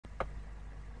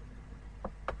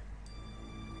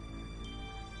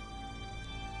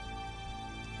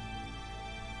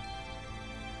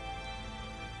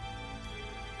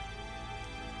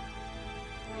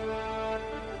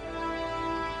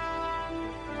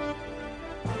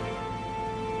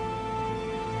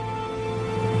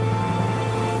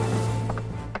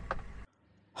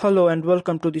Hello and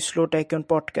welcome to the Slow Tycoon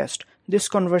podcast. This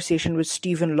conversation with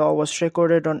Stephen Law was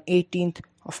recorded on 18th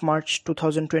of March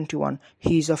 2021.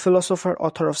 He is a philosopher,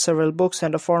 author of several books,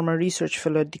 and a former research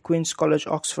fellow at the Queen's College,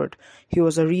 Oxford. He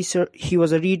was a reader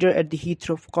at the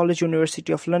Heathrow College,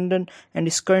 University of London, and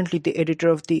is currently the editor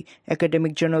of the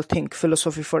academic journal Think,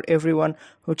 Philosophy for Everyone,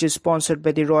 which is sponsored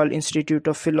by the Royal Institute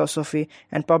of Philosophy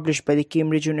and published by the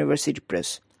Cambridge University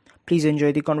Press. Please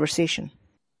enjoy the conversation.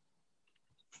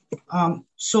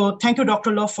 So thank you,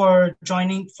 Dr. Law, for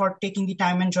taking the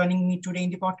time and joining me today in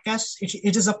the podcast.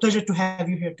 It is a pleasure to have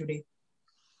you here today.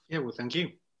 Yeah, well, thank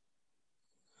you.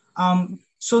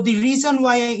 So the reason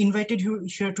why I invited you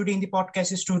here today in the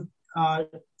podcast is to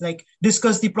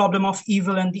discuss the problem of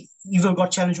evil and the evil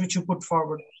God challenge which you put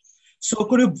forward. So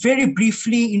could you very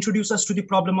briefly introduce us to the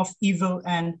problem of evil,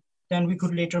 and then we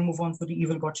could later move on to the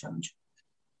evil God challenge?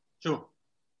 Sure.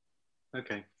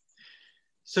 Okay.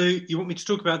 So you want me to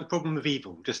talk about the problem of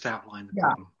evil, just outline the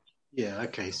problem? Yeah,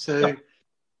 okay. So,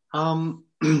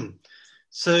 the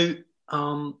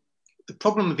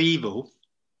problem of evil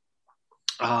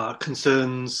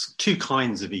concerns two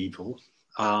kinds of evil.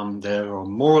 There are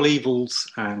moral evils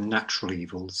and natural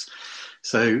evils.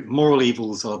 So moral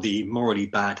evils are the morally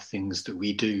bad things that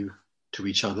we do to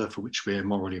each other for which we're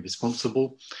morally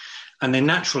responsible. And then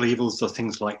natural evils are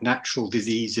things like natural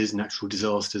diseases, natural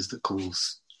disasters that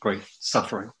cause great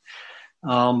suffering.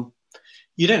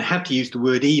 You don't have to use the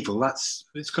word evil.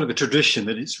 It's kind of a tradition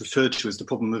that it's referred to as the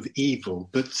problem of evil,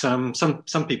 but some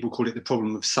people call it the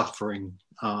problem of suffering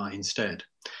instead.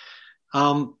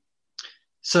 So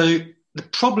the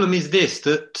problem is this,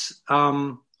 that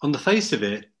on the face of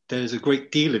it, there's a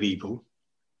great deal of evil,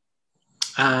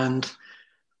 and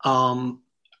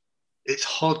it's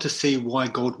hard to see why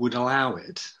God would allow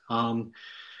it.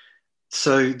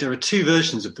 So there are two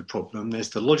versions of the problem.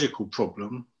 There's the logical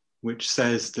problem, which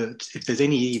says that if there's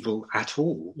any evil at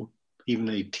all, even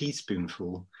a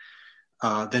teaspoonful,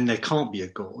 then there can't be a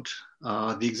God.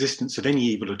 The existence of any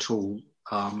evil at all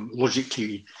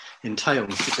logically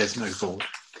entails that there's no God.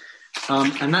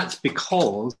 And that's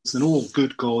because an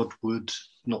all-good God would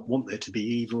not want there to be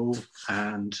evil,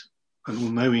 and an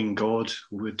all-knowing God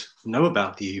would know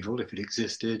about the evil if it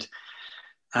existed,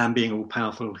 and being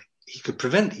all-powerful, he could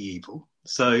prevent the evil.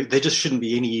 So there just shouldn't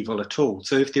be any evil at all.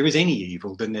 So if there is any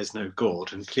evil, then there's no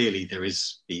God. And clearly there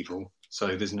is evil,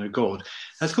 so there's no God.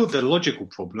 That's called the logical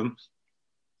problem.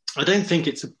 I don't think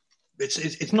it's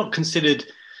not considered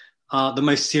the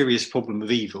most serious problem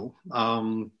of evil.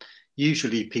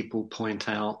 Usually people point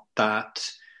out that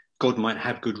God might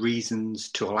have good reasons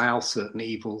to allow certain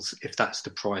evils if that's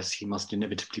the price he must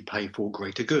inevitably pay for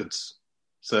greater goods.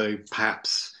 So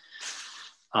perhaps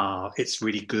it's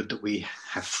really good that we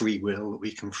have free will, that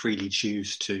we can freely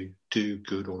choose to do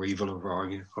good or evil of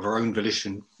our own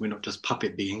volition. We're not just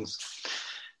puppet beings.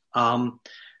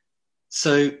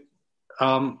 So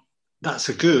that's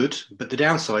a good, but the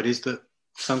downside is that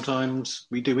sometimes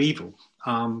we do evil.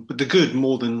 But the good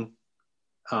more than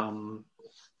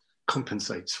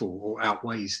compensates for or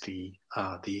outweighs the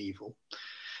evil.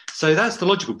 So that's the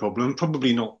logical problem,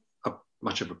 probably not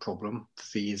much of a problem,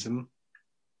 theism.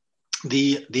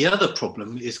 The other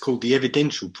problem is called the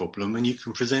evidential problem, and you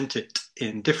can present it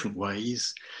in different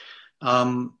ways.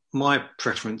 My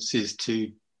preference is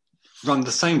to run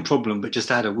the same problem but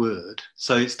just add a word.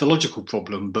 So it's the logical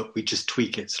problem, but we just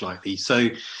tweak it slightly. So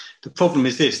the problem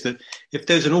is this, that if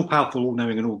there's an all-powerful,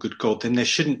 all-knowing and all-good God, then there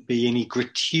shouldn't be any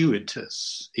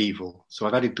gratuitous evil. So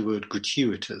I've added the word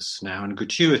gratuitous now, and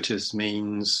gratuitous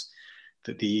means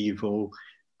that the evil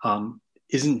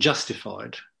isn't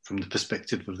justified from the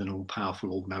perspective of an all-powerful,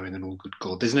 all-knowing and all-good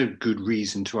God. There's no good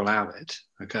reason to allow it,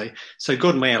 okay? So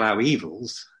God may allow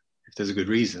evils if there's a good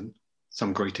reason.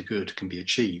 Some greater good can be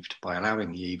achieved by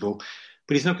allowing the evil,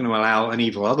 but he's not going to allow an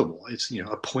evil otherwise,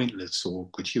 a pointless or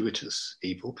gratuitous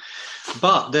evil.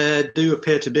 But there do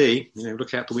appear to be,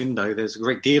 look out the window, there's a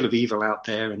great deal of evil out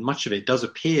there, and much of it does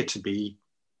appear to be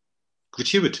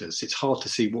gratuitous. It's hard to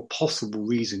see what possible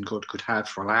reason God could have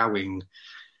for allowing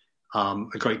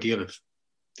a great deal of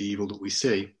the evil that we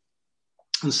see.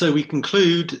 And so we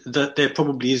conclude that there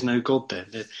probably is no God there.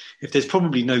 If there's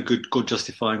probably no good God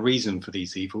justifying reason for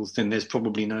these evils, then there's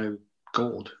probably no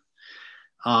God.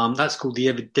 That's called the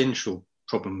evidential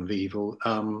problem of evil.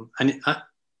 And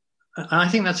I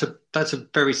think that's a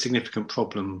very significant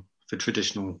problem for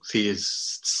traditional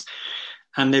theists.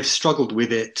 And they've struggled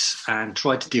with it and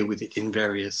tried to deal with it in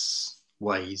various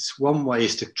ways. One way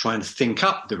is to try and think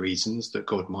up the reasons that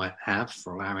God might have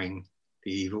for allowing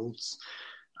the evils.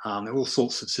 There are all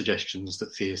sorts of suggestions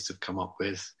that theists have come up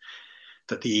with,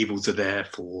 that the evils are there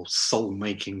for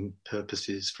soul-making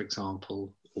purposes, for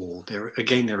example, or they're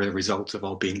a result of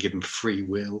our being given free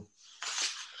will.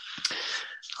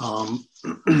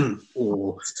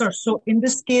 Or Sir, so in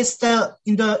this case,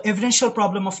 in the evidential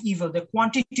problem of evil, the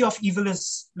quantity of evil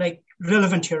is like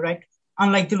relevant here, right?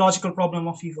 Unlike the logical problem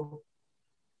of evil.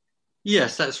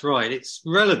 yes, that's right. It's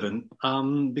relevant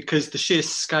because the sheer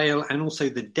scale and also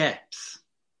the depth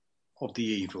of the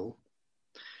evil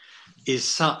is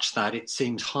such that it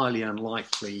seems highly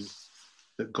unlikely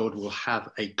that God will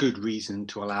have a good reason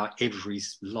to allow every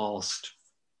last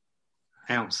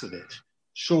ounce of it.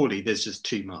 Surely there's just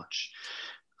too much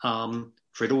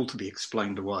for it all to be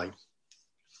explained away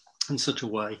in such a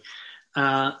way.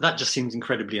 That just seems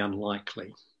incredibly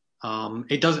unlikely.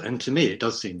 It does, and to me, it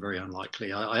does seem very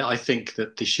unlikely. I think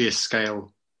that the sheer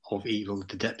scale of evil,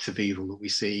 the depth of evil that we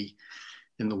see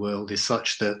in the world is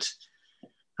such that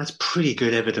that's pretty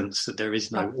good evidence that there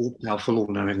is no all-powerful,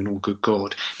 all-knowing and all-good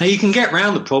God. Now, you can get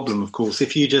around the problem, of course,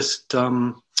 if you just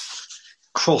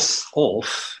cross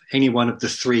off any one of the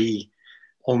three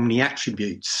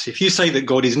omni-attributes. If you say that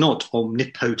God is not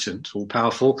omnipotent,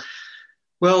 all-powerful,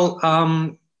 well,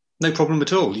 no problem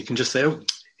at all. You can just say, oh,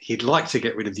 he'd like to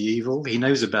get rid of the evil. He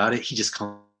knows about it. He just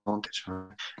can't.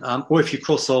 Or if you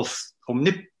cross off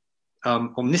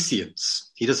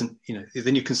omniscience, he doesn't,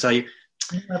 then you can say,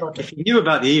 if he knew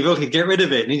about the evil, he'd get rid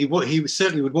of it. And he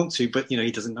certainly would want to, but,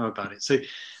 he doesn't know about it. So,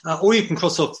 or you can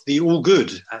cross off the all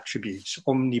good attribute,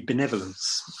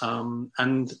 omnibenevolence.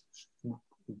 And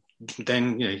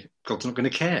then, God's not going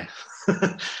to care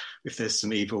if there's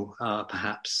some evil,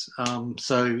 perhaps.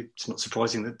 So it's not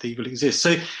surprising that the evil exists.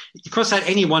 So you cross out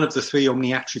any one of the three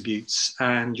omni-attributes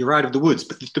and you're out of the woods.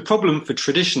 But the problem for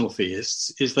traditional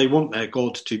theists is they want their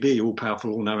God to be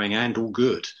all-powerful, all-knowing and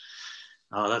all-good.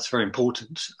 That's very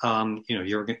important.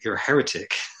 You're a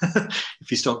heretic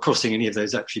if you start crossing any of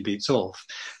those attributes off.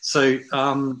 So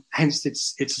hence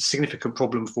it's a significant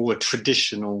problem for a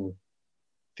traditional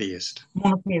theist.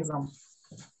 Monotheism,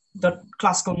 the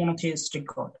classical monotheistic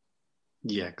God.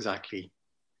 Yeah, exactly.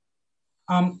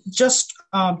 Just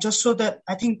so that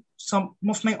I think some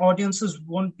of my audiences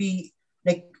won't be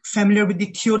familiar with the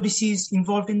theodicies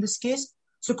involved in this case.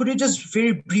 So could you just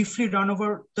very briefly run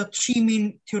over the three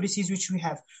main theodicies which we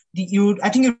have? I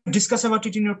think you discuss about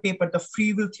it in your paper, the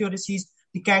free will theodicies,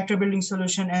 the character building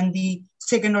solution, and the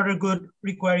second order good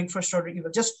requiring first order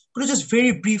evil. Could you just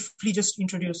very briefly just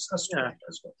introduce us to it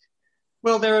as well?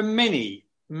 Well, there are many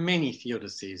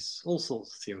theodicies, all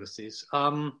sorts of theodicies.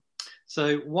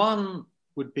 So one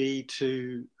would be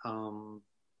to,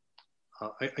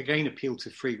 again, appeal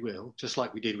to free will, just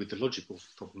like we did with the logical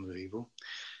problem of evil.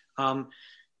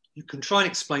 You can try and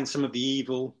explain some of the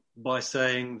evil by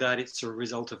saying that it's a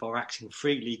result of our acting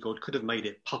freely. God could have made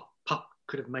it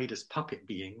could have made us puppet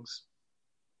beings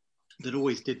that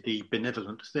always did the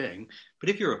benevolent thing. But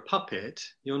if you're a puppet,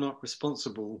 you're not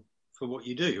responsible for what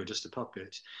you do. You're just a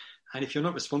puppet. And if you're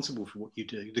not responsible for what you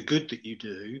do, the good that you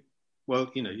do, well,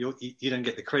 you don't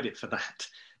get the credit for that.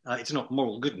 It's not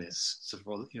moral goodness,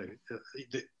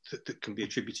 that can be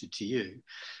attributed to you.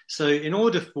 So in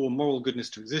order for moral goodness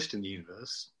to exist in the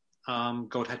universe,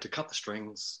 God had to cut the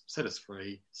strings, set us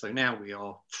free. So now we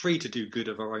are free to do good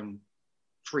of our own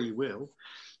free will.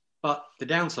 But the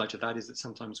downside to that is that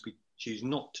sometimes we choose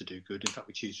not to do good. In fact,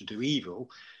 we choose to do evil.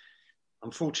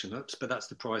 Unfortunate, but that's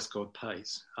the price God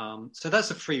pays. So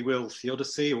that's a free will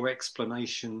theodicy or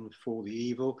explanation for the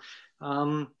evil.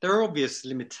 There are obvious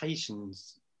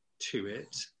limitations to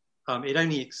it. It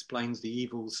only explains the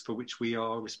evils for which we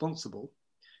are responsible.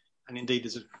 And indeed,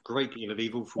 there's a great deal of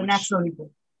evil for natural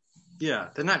evil. Yeah,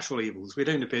 the natural evils. We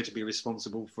don't appear to be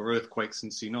responsible for earthquakes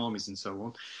and tsunamis and so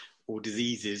on, or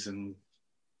diseases. And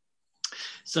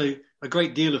so a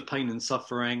great deal of pain and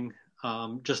suffering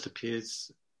just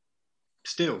appears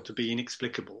still to be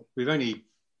inexplicable. We've only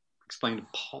explained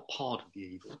a part of the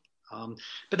evil.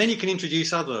 But then you can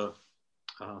introduce other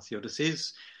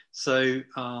theodicies. So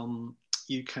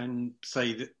you can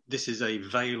say that this is a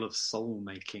veil of soul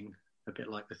making, a bit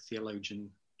like the theologian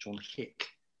John Hick.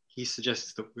 He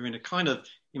suggests that we're in a kind of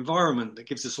environment that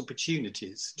gives us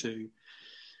opportunities to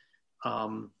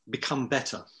become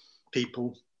better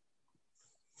people.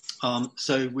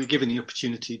 So we're given the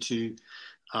opportunity to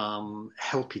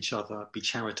help each other, be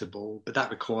charitable, but that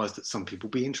requires that some people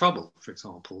be in trouble, for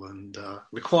example, and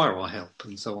require our help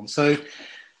and so on. So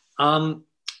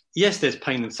yes, there's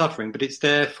pain and suffering, but it's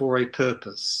there for a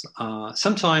purpose.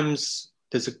 Sometimes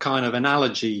there's a kind of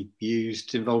analogy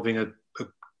used involving a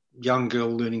young girl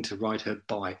learning to ride her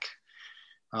bike.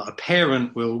 A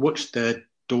parent will watch their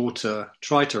daughter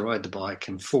try to ride the bike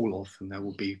and fall off, and there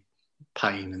will be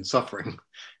pain and suffering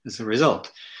as a result.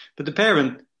 But the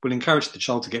parent will encourage the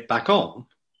child to get back on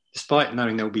despite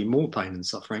knowing there'll be more pain and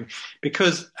suffering,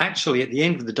 because actually at the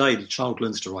end of the day, the child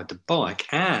learns to ride the bike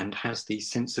and has the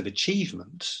sense of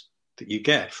achievement that you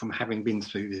get from having been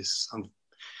through this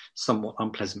somewhat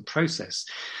unpleasant process.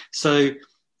 So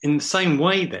in the same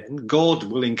way, then, God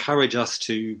will encourage us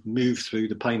to move through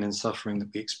the pain and suffering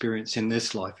that we experience in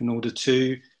this life in order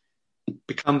to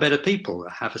become better people,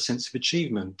 have a sense of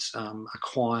achievement,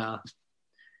 acquire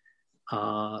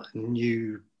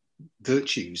new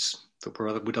virtues that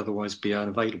would otherwise be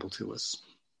unavailable to us.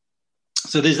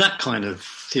 So there's that kind of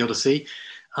theodicy.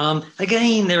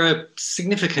 Again, there are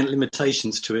significant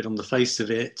limitations to it on the face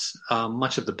of it.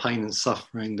 Much of the pain and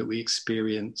suffering that we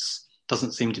experience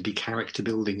doesn't seem to be character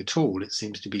building at all. It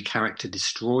seems to be character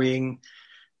destroying.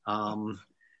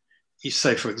 You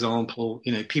say, for example,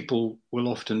 people will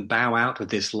often bow out of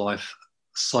this life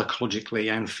psychologically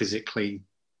and physically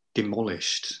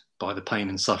demolished by the pain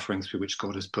and suffering through which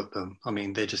God has put them. I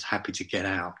mean, they're just happy to get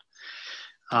out.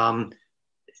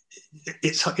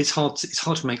 It's hard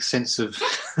to make sense of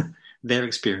their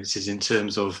experiences in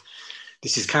terms of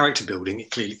this is character building.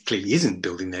 It clearly isn't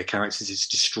building their characters, it's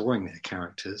destroying their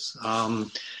characters.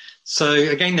 So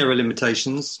again, there are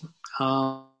limitations.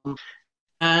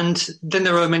 And then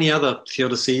there are many other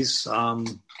theodicies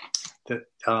that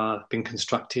have been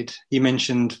constructed. You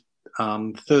mentioned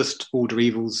first order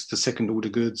evils for second order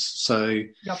goods. So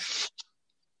yep.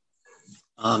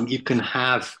 You can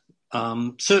have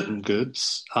certain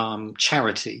goods,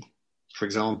 charity, for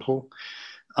example.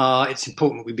 It's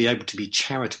important we be able to be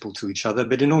charitable to each other,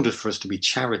 but in order for us to be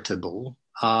charitable,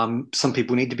 some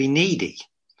people need to be needy.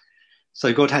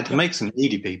 So God had to make some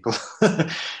needy people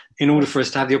in order for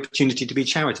us to have the opportunity to be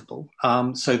charitable.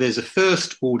 So there's a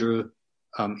first order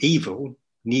evil,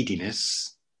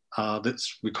 neediness,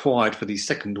 that's required for the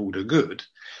second order good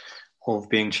of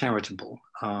being charitable.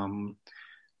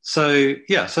 So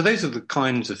those are the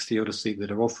kinds of theodicy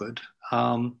that are offered.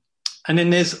 And then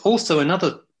there's also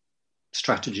another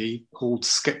strategy called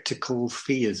skeptical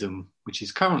theism, which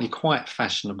is currently quite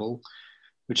fashionable,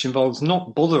 which involves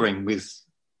not bothering with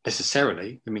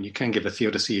necessarily, I mean, you can give a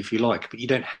theodicy if you like, but you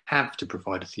don't have to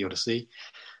provide a theodicy.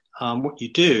 What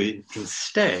you do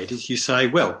instead is you say,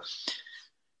 well,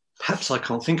 perhaps I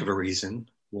can't think of a reason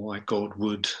why God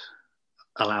would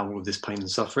allow all of this pain and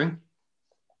suffering.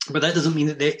 But that doesn't mean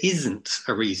that there isn't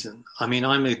a reason. I mean,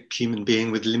 I'm a human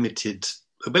being with limited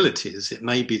abilities. It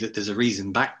may be that there's a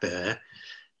reason back there,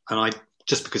 and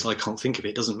just because I can't think of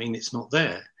it doesn't mean it's not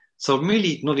there. So I'm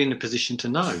really not in a position to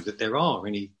know that there are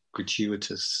any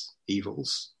gratuitous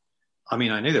evils. I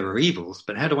mean, I know there are evils,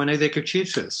 but how do I know they're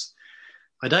gratuitous?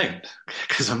 I don't,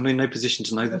 because I'm in no position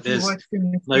to know that there's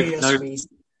no.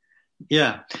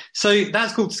 Yeah, so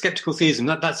that's called skeptical theism.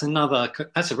 That's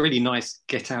a really nice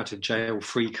get out of jail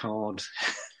free card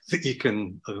that you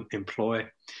can employ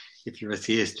if you're a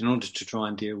theist in order to try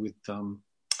and deal with the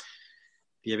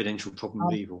evidential problem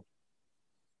of evil.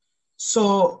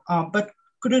 So, but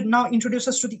could you now introduce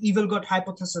us to the evil God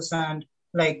hypothesis and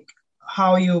like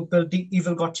how you build the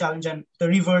evil God challenge and the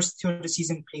reverse theodicies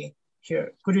in play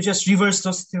here? Could you just reverse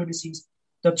those theodicies,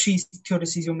 the three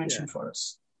theodicies you mentioned for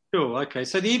us? Sure, okay.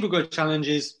 So the evil God challenge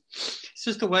it's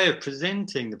just a way of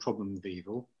presenting the problem of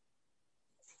evil,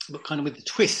 but kind of with the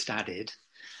twist added.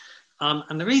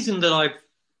 And the reason that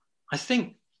I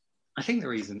think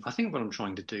what I'm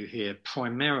trying to do here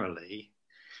primarily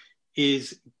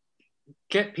is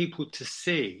get people to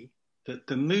see that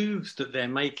the moves that they're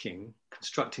making,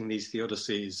 constructing these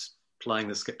theodicies, playing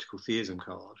the skeptical theism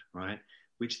card, right,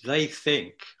 which they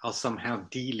think are somehow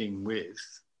dealing with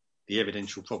the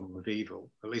evidential problem of evil,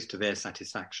 at least to their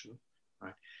satisfaction,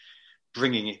 right,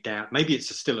 bringing it down. Maybe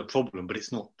it's still a problem, but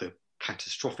it's not the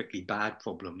catastrophically bad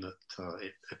problem that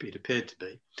it appeared to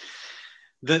be.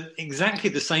 That exactly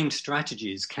the same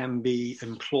strategies can be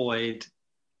employed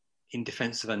in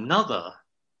defense of another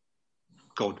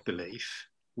God belief,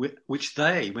 which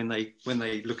when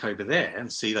they look over there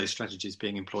and see those strategies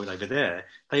being employed over there,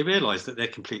 they realise that they're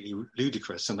completely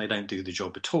ludicrous and they don't do the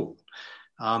job at all.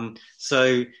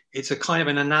 So it's a kind of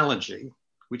an analogy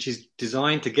which is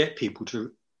designed to get people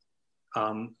to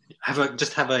have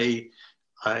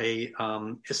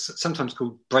it's sometimes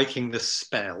called breaking the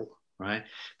spell, right?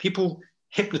 People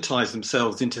hypnotize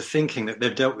themselves into thinking that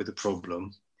they've dealt with the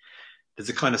problem. There's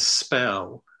a kind of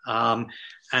spell. And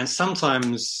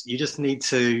sometimes you just need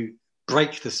to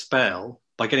break the spell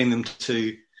by getting them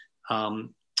to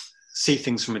see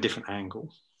things from a different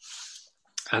angle.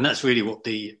 And that's really what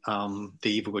the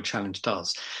Evil God Challenge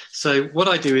does. So what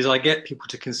I do is I get people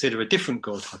to consider a different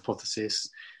God hypothesis,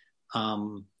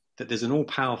 that there's an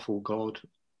all-powerful God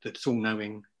that's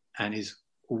all-knowing and is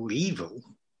all evil,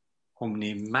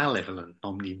 omni-malevolent,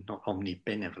 not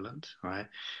omni-benevolent, right?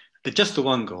 But just the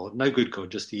one God, no good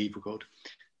God, just the evil God,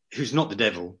 who's not the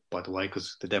devil, by the way,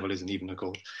 because the devil isn't even a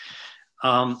God.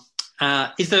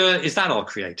 Is that our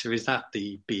creator? Is that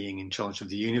the being in charge of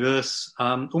the universe?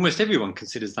 Almost everyone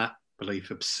considers that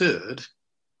belief absurd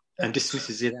and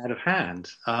dismisses it out of hand.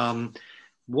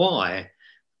 Why?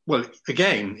 Well,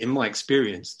 again, in my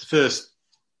experience, the first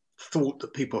thought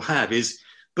that people have is,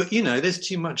 but there's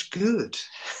too much good.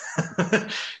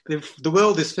 The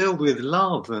world is filled with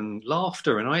love and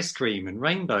laughter and ice cream and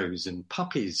rainbows and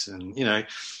puppies and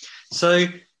so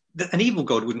an evil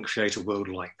God wouldn't create a world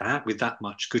like that with that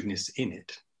much goodness in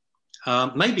it.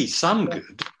 Maybe some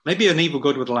good, maybe an evil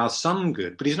God would allow some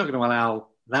good, but he's not going to allow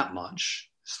that much.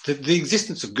 The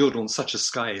existence of good on such a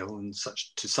scale and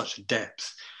to such a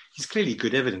depth is clearly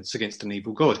good evidence against an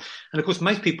evil God. And of course,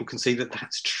 most people can see that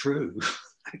that's true,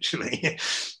 actually.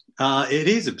 It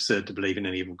is absurd to believe in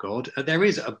an evil God. There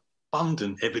is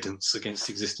abundant evidence against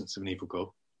the existence of an evil God.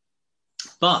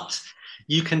 But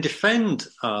you can defend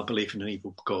belief in an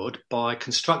evil God by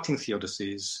constructing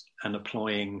theodicies and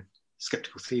applying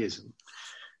skeptical theism.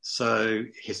 So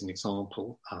here's an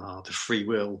example, the free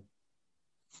will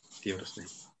theodicy,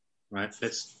 right?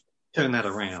 Let's turn that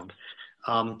around.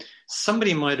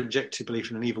 Somebody might object to belief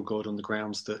in an evil God on the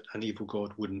grounds that an evil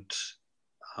God wouldn't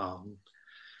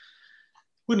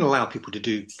allow people to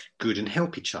do good and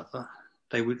help each other.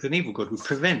 An evil God would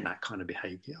prevent that kind of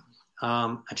behaviour.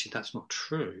 Actually, that's not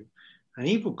true. An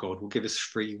evil God will give us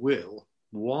free will.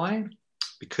 Why?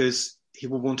 Because he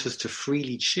will want us to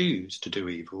freely choose to do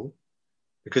evil.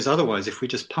 Because otherwise, if we're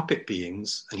just puppet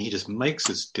beings and he just makes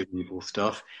us do evil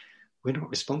stuff, we're not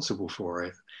responsible for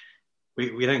it.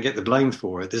 We don't get the blame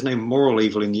for it. There's no moral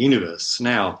evil in the universe.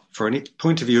 Now, for a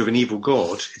point of view of an evil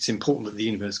God, it's important that the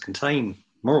universe contain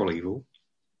moral evil.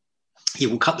 He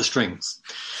will cut the strings,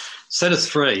 set us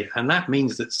free. And that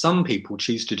means that some people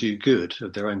choose to do good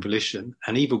of their own volition.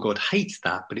 An evil God hates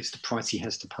that, but it's the price he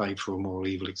has to pay for a moral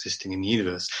evil existing in the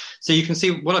universe. So you can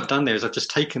see what I've done there is I've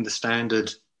just taken the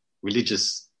standard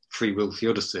religious free will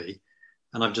theodicy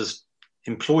and I've just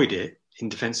employed it in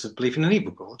defense of belief in an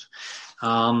evil God.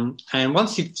 And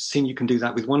once you've seen you can do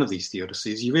that with one of these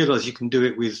theodicies, you realize you can do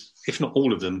it with, if not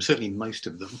all of them, certainly most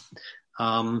of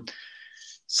them.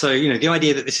 So, the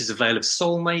idea that this is a veil of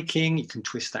soul making, you can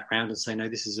twist that around and say, no,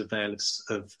 this is a veil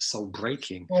of soul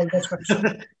breaking. Oh, that's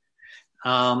right.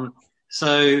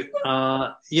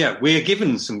 We're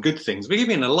given some good things. We're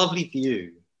given a lovely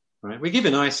view, right? We're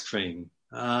given ice cream.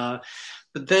 But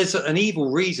there's an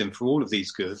evil reason for all of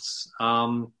these goods.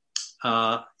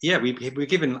 We're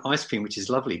given ice cream, which is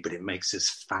lovely, but it makes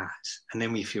us fat. And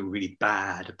then we feel really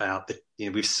bad about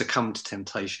we've succumbed to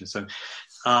temptation. So,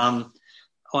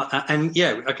 we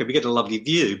get a lovely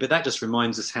view, but that just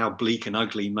reminds us how bleak and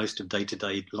ugly most of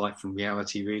day-to-day life and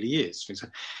reality really is.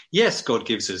 Yes, God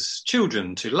gives us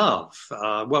children to love.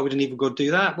 Why would an evil God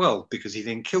do that? Well, because he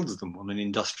then kills them on an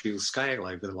industrial scale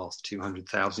over the last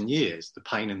 200,000 years. The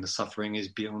pain and the suffering is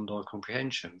beyond our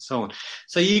comprehension, so on.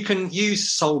 So you can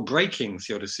use soul-breaking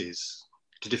theodicies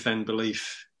to defend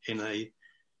belief in a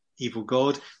evil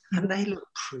God, and they look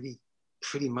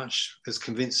pretty much as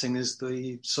convincing as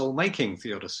the soul-making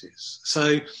theodicies.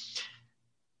 So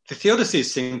the theodicies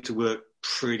seem to work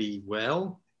pretty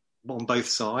well on both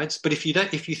sides, but if you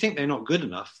think they're not good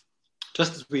enough,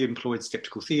 just as we employed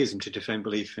skeptical theism to defend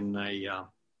belief in a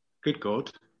good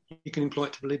God, you can employ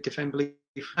it to defend belief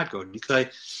in a bad God. You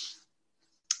say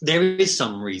there is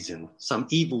some reason, some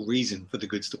evil reason for the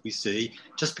goods that we see.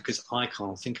 Just because I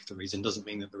can't think of the reason doesn't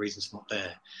mean that the reason's not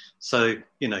there. So,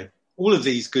 all of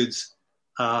these goods,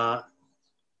 none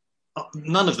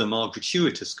of them are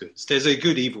gratuitous goods. There's a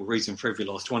good evil reason for every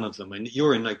last one of them, and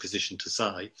you're in no position to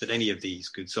say that any of these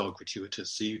goods are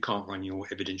gratuitous, so you can't run your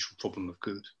evidential problem of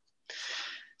good.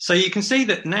 So you can see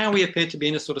that now we appear to be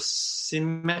in a sort of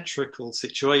symmetrical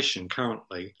situation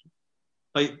currently.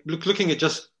 Looking at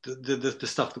just the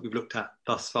stuff that we've looked at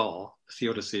thus far, the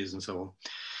theodicies and so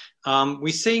on,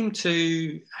 we seem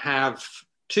to have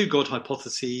two God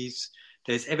hypotheses.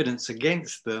 There's evidence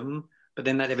against them, but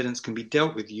then that evidence can be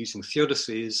dealt with using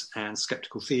theodicies and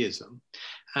skeptical theism.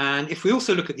 And if we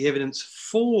also look at the evidence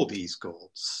for these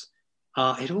gods,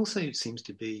 it also seems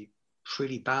to be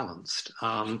pretty balanced.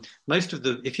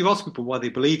 If you ask people why they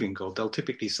believe in God, they'll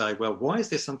typically say, well, why is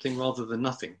there something rather than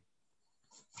nothing?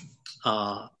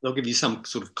 They'll give you some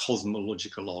sort of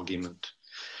cosmological argument.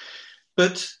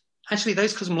 But actually,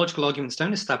 those cosmological arguments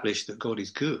don't establish that God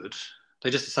is good. They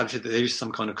just establish that there is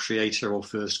some kind of creator or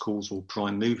first cause or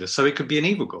prime mover. So it could be an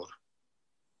evil God.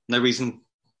 No reason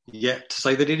yet to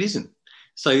say that it isn't.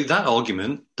 So that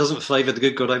argument doesn't favour the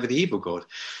good God over the evil God.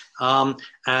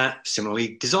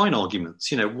 Similarly, design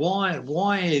arguments.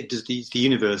 Why does the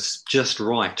universe just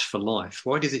right for life?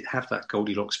 Why does it have that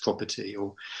Goldilocks property?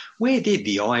 Or where did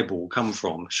the eyeball come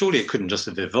from? Surely it couldn't just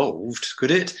have evolved,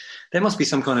 could it? There must be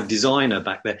some kind of designer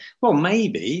back there. Well,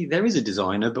 maybe there is a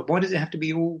designer, but why does it have to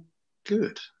be all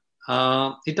good?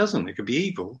 It doesn't. It could be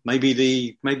evil.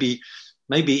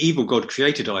 Maybe evil God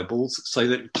created eyeballs so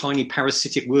that tiny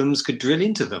parasitic worms could drill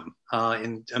into them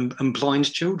and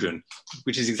blind children,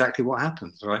 which is exactly what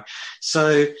happens, right?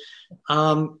 So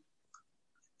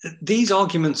these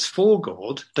arguments for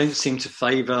God don't seem to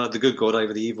favour the good God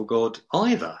over the evil God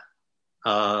either.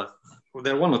 There are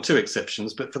one or two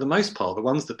exceptions, but for the most part, the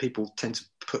ones that people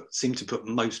seem to put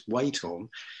most weight on,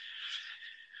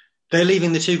 they're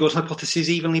leaving the two God hypotheses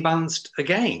evenly balanced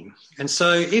again. And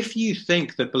so if you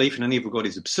think that belief in an evil God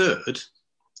is absurd,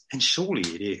 and surely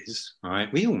it is,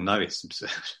 right? We all know it's absurd.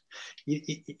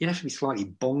 You'd have to be slightly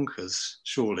bonkers,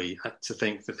 surely, to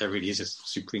think that there really is a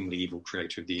supremely evil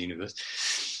creator of the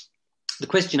universe. The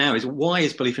question now is, why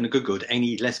is belief in a good God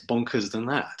any less bonkers than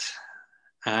that?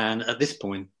 And at this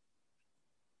point,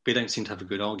 we don't seem to have a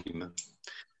good argument.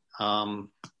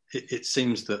 It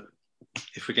seems that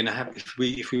if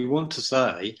we want to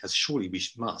say, as surely we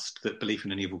must, that belief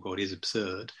in an evil God is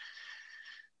absurd,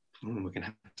 we're going to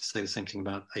have to say the same thing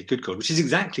about a good God, which is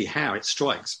exactly how it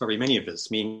strikes very many of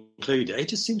us, me included. It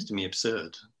just seems to me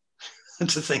absurd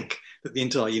to think that the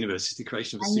entire universe is the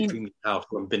creation of a supremely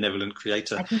powerful and benevolent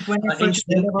creator. I think when I first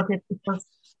read about it,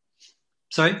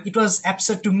 it was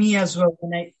absurd to me as well.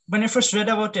 When I first read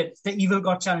about it, the evil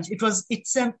God challenge, it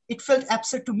felt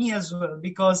absurd to me as well,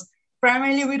 because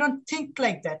primarily we don't think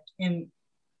like that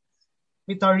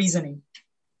with our reasoning.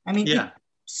 It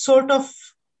sort of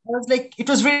was like, it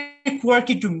was very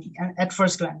quirky to me at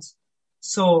first glance.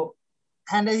 So,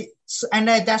 that's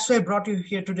why I brought you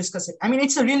here to discuss it.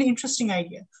 It's a really interesting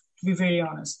idea, to be very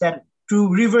honest, that to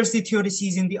reverse the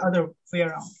theodicies in the other way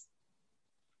around.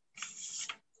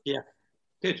 Yeah,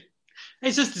 good.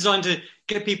 It's just designed to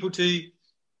get people to,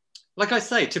 like I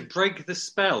say, to break the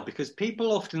spell, because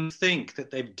people often think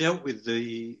that they've dealt with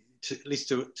at least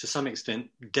to some extent,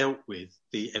 dealt with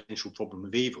the eventual problem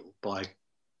of evil by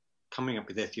coming up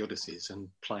with their theodicies and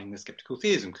playing the skeptical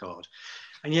theism card.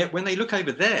 And yet when they look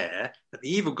over there at the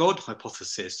evil God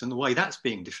hypothesis and the way that's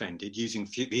being defended using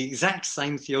the exact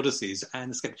same theodicies,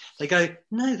 and they go,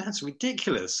 no, that's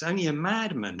ridiculous. Only a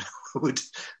madman would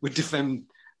defend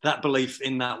that belief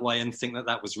in that way and think that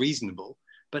that was reasonable.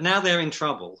 But now they're in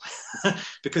trouble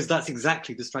because that's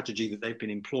exactly the strategy that they've been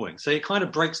employing. So it kind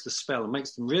of breaks the spell and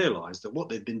makes them realise that what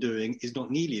they've been doing is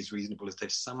not nearly as reasonable as they've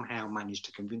somehow managed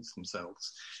to convince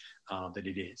themselves that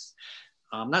it is.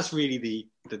 That's really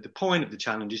the point of the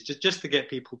challenge, is just to get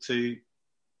people to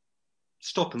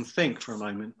stop and think for a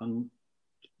moment and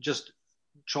just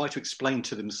try to explain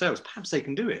to themselves, perhaps they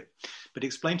can do it, but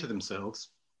explain to themselves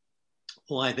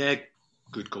why their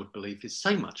good God belief is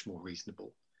so much more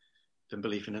reasonable than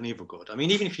belief in an evil God.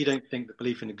 Even if you don't think that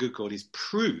belief in a good God is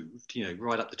proved,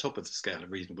 right up the top of the scale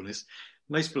of reasonableness,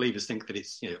 most believers think that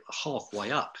it's,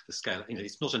 halfway up the scale.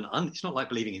 It's not like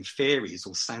believing in fairies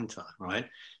or Santa, right?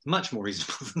 Much more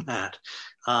reasonable than that.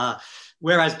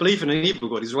 Whereas belief in an evil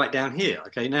God is right down here.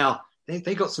 Okay, now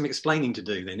they got some explaining to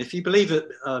do. Then, if you believe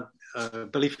that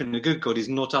belief in a good God is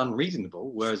not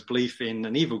unreasonable, whereas belief in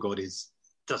an evil God is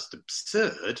just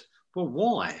absurd, well,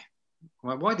 why?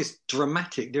 Why this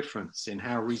dramatic difference in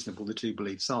how reasonable the two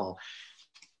beliefs are?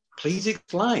 Please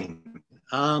explain.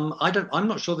 I'm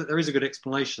not sure that there is a good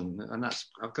explanation, and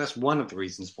that's one of the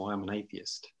reasons why I'm an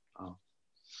atheist.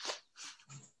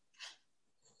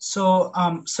 So,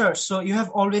 sir, you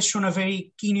have always shown a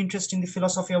very keen interest in the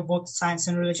philosophy of both science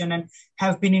and religion, and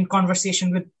have been in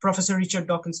conversation with Professor Richard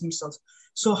Dawkins himself.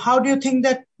 So how do you think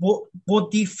that both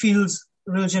the fields,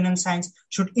 religion and science,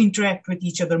 should interact with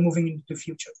each other moving into the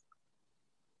future?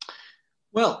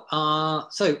 Well,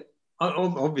 so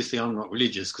obviously I'm not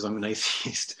religious because I'm an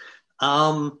atheist.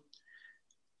 I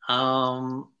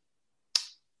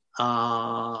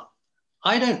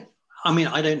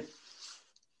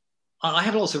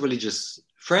have lots of religious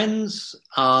friends.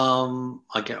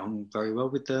 I get on very well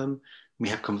with them. We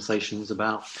have conversations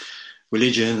about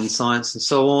religion and science and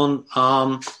so on.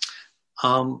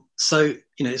 So,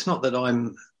 it's not that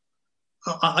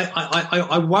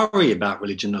I worry about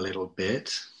religion a little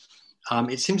bit.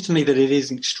 It seems to me that it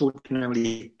is an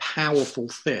extraordinarily powerful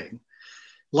thing,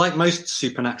 like most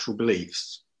supernatural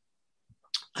beliefs.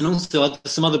 And also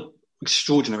some other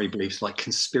extraordinary beliefs, like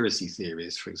conspiracy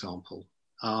theories, for example.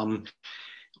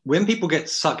 When people get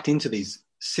sucked into these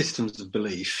systems of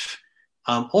belief,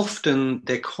 often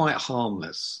they're quite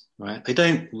harmless, right? They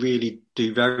don't really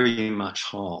do very much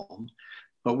harm,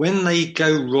 but when they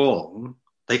go wrong,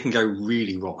 they can go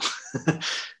really wrong.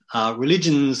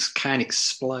 Religions can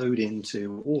explode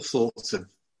into all sorts of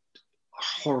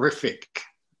horrific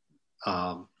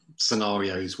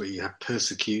scenarios where you have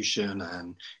persecution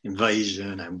and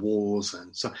invasion and wars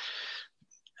and so.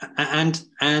 And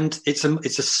it's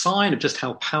a sign of just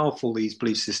how powerful these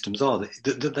belief systems are,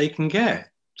 that they can get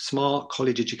smart,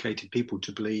 college-educated people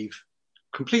to believe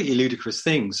completely ludicrous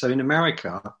things. So in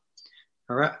America,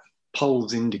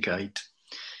 polls indicate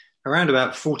around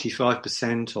about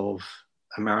 45% of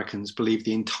Americans believe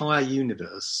the entire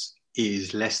universe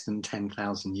is less than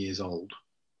 10,000 years old.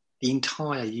 The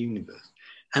entire universe.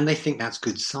 And they think that's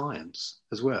good science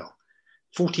as well.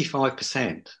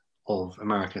 45% of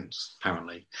Americans,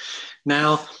 apparently.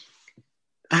 Now,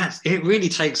 it really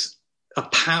takes a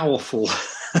powerful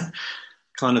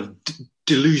kind of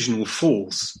delusional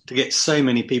force to get so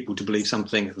many people to believe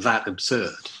something that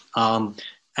absurd. And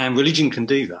religion can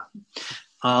do that.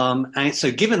 And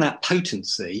so given that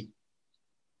potency,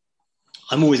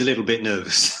 I'm always a little bit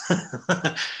nervous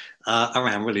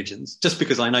around religions, just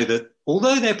because I know that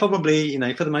although they're probably,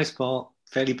 for the most part,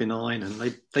 fairly benign,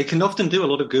 and they can often do a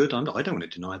lot of good. I don't want to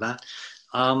deny that.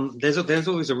 There's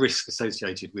always a risk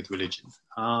associated with religion.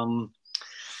 And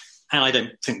I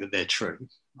don't think that they're true.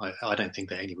 I don't think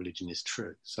that any religion is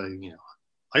true. So,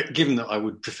 given that I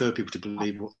would prefer people to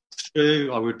believe what's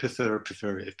true, I would prefer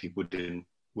it if people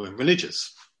weren't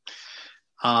religious.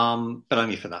 But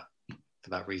only for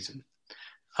that reason.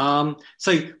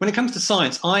 So when it comes to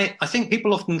science, I think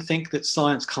people often think that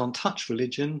science can't touch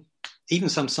religion. Even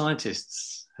some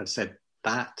scientists have said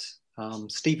that.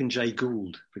 Stephen Jay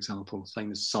Gould, for example,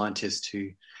 famous scientist who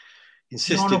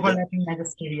insisted non-overlapping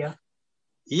magisteria.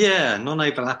 Yeah,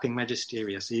 non-overlapping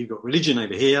magisteria. So you've got religion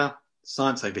over here,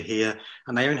 science over here,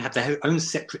 and they have their own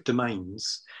separate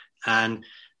domains. And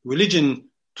religion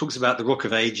talks about the Rock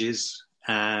of Ages,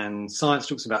 and science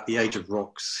talks about the Age of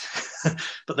Rocks.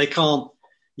 But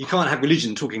you can't have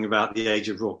religion talking about the Age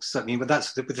of Rocks. I mean, but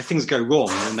the things go wrong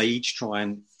when they each try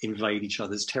and invade each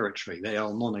other's territory. They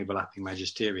are non-overlapping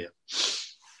magisteria.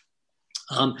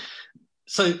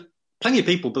 So plenty of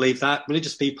people believe that,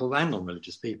 religious people and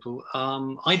non-religious people.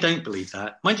 I don't believe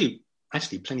that. Mind you,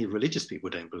 actually, plenty of religious people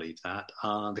don't believe that.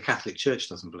 The Catholic Church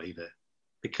doesn't believe it,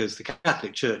 because the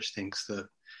Catholic Church thinks that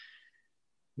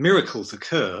miracles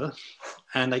occur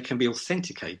and they can be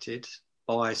authenticated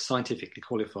by scientifically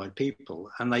qualified people,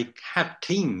 and they have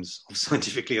teams of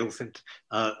scientifically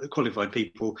qualified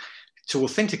people to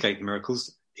authenticate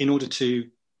miracles in order to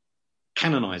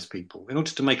canonize people. In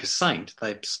order to make a saint,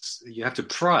 you have to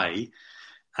pray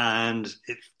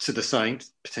to the saint,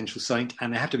 potential saint,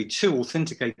 and there have to be 2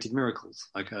 authenticated miracles,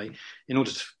 okay, in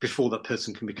order before that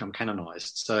person can become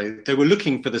canonized. So they were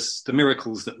looking for the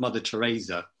miracles that Mother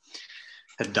Teresa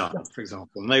had done, for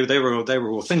example, and they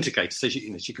were authenticated, so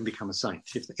she can become a saint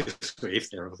if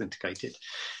they're authenticated.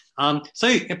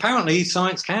 So apparently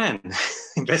science can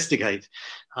investigate,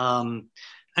 and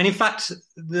in fact,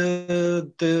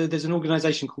 there's an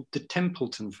organisation called the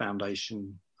Templeton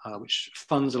Foundation, which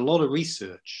funds a lot of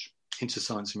research into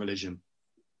science and religion,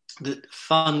 that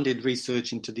funded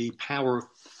research into the power of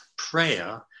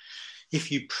prayer.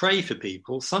 If you pray for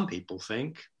people, some people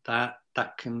think that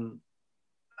can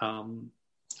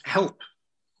help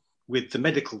with the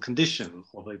medical condition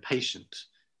of a patient,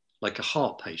 like a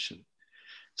heart patient.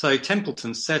 So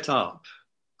Templeton set up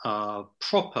a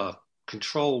proper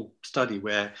controlled study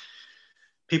where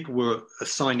people were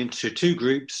assigned into 2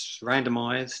 groups,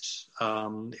 randomized.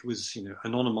 It was,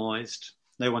 anonymized.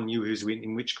 No one knew who was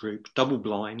in which group. Double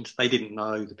blind. They didn't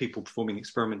know. The people performing the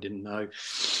experiment didn't know.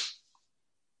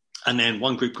 And then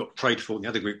one group got prayed for and the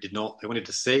other group did not. They wanted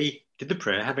to see, did the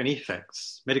prayer have any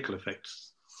effects, medical effects,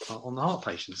 on the heart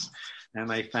patients? And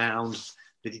they found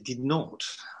that it did not.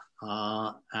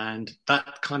 And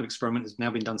that kind of experiment has now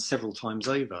been done several times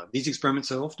over. These experiments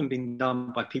have often been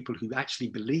done by people who actually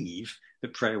believe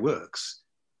that prayer works,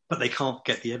 but they can't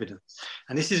get the evidence.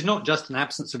 And this is not just an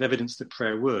absence of evidence that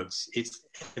prayer works. It's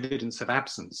evidence of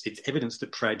absence. It's evidence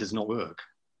that prayer does not work.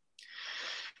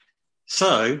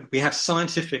 So we have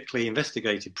scientifically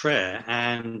investigated prayer,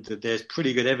 and there's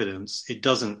pretty good evidence it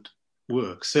doesn't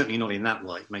work, certainly not in that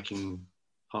way, making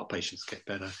heart patients get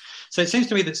better. So it seems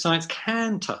to me that science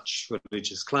can touch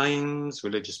religious claims,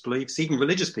 religious beliefs. Even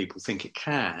religious people think it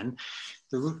can.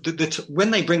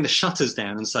 When they bring the shutters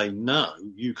down and say, no,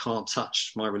 you can't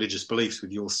touch my religious beliefs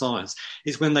with your science,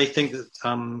 is when they think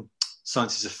that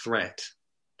science is a threat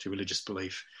to religious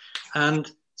belief.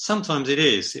 And sometimes it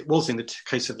is. It was in the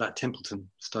case of that Templeton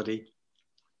study.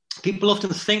 people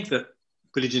often think that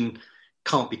religion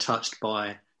can't be touched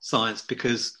by science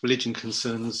because religion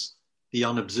concerns the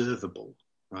unobservable,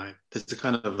 right? There's a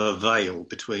kind of a veil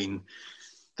between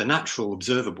the natural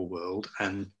observable world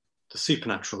and the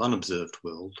supernatural unobserved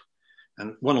world.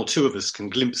 And one or two of us can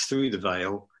glimpse through the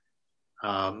veil,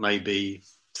 maybe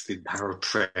through the power of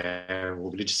prayer or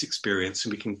religious experience,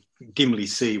 and we can dimly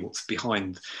see what's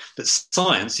behind. But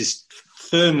science is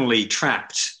firmly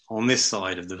trapped on this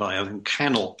side of the veil and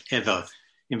cannot ever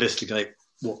investigate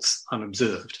what's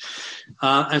unobserved.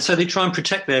 And so they try and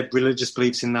protect their religious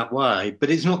beliefs in that way. But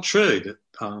it's not true that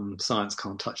science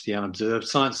can't touch the unobserved.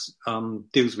 Science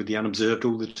deals with the unobserved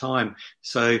all the time.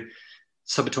 So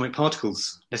subatomic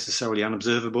particles, necessarily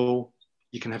unobservable.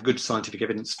 You can have good scientific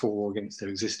evidence for or against their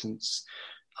existence.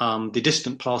 The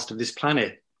distant past of this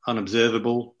planet,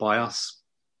 unobservable by us.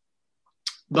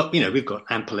 But, we've got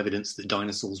ample evidence that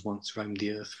dinosaurs once roamed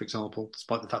the earth, for example,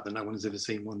 despite the fact that no one has ever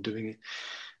seen one doing it.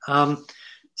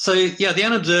 So, the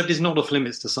unobserved is not off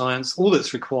limits to science. All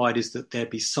that's required is that there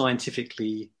be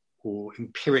scientifically or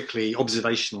empirically,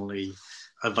 observationally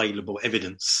available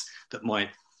evidence that might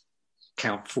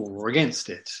count for or against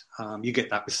it. You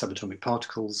get that with subatomic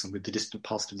particles and with the distant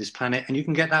past of this planet, and you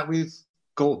can get that with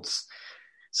gods.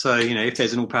 So, if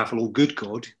there's an all-powerful, all-good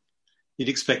God, you'd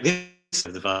expect this side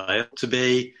of the veil to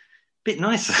be a bit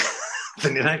nicer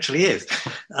than it actually is.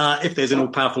 If there's an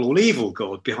all-powerful, all-evil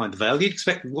God behind the veil, you'd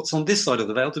expect what's on this side of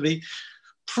the veil to be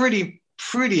pretty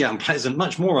unpleasant,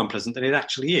 much more unpleasant than it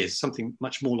actually is, something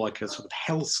much more like a sort of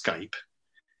hellscape.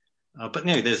 But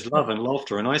no, there's love and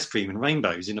laughter and ice cream and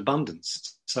rainbows in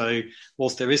abundance. So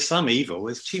whilst there is some evil,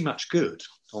 there's too much good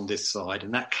on this side,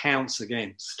 and that counts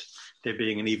against there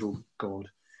being an evil God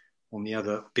on the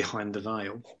other behind the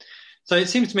veil. So it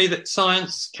seems to me that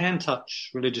science can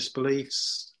touch religious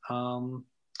beliefs.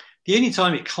 The only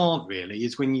time it can't really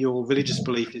is when your religious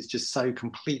belief is just so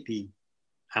completely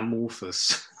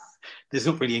amorphous. There's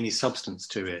not really any substance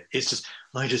to it. It's just,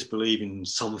 I just believe in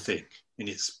something and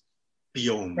it's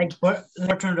beyond. Like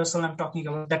Bertrand Russell, I'm talking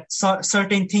about that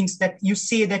certain things that you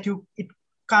say that it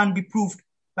can't be proved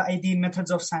by the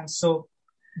methods of science. So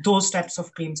those types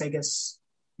of claims, I guess,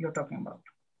 you're talking about.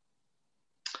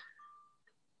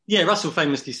 Yeah, Russell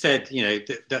famously said,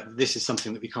 that this is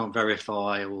something that we can't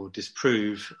verify or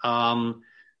disprove.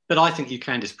 But I think you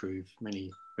can disprove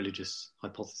many religious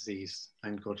hypotheses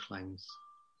and God claims.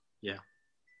 Yeah.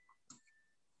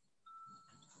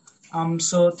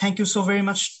 So thank you so very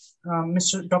much,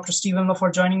 Dr. Stephen Law,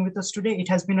 for joining with us today. It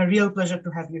has been a real pleasure to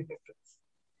have you here.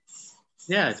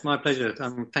 Yeah, it's my pleasure.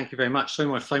 Thank you very much. So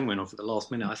my phone went off at the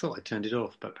last minute. I thought I turned it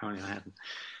off, but apparently I hadn't.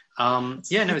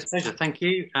 It's a pleasure. Thank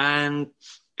you. And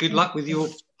good luck with your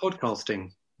podcasting.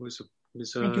 It was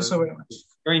Thank you so very much.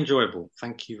 Very enjoyable.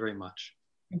 Thank you very much.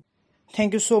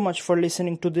 Thank you so much for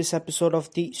listening to this episode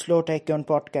of the Slow Tachyon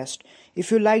podcast.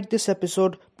 If you liked this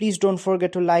episode, please don't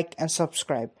forget to like and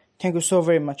subscribe. Thank you so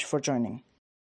very much for joining.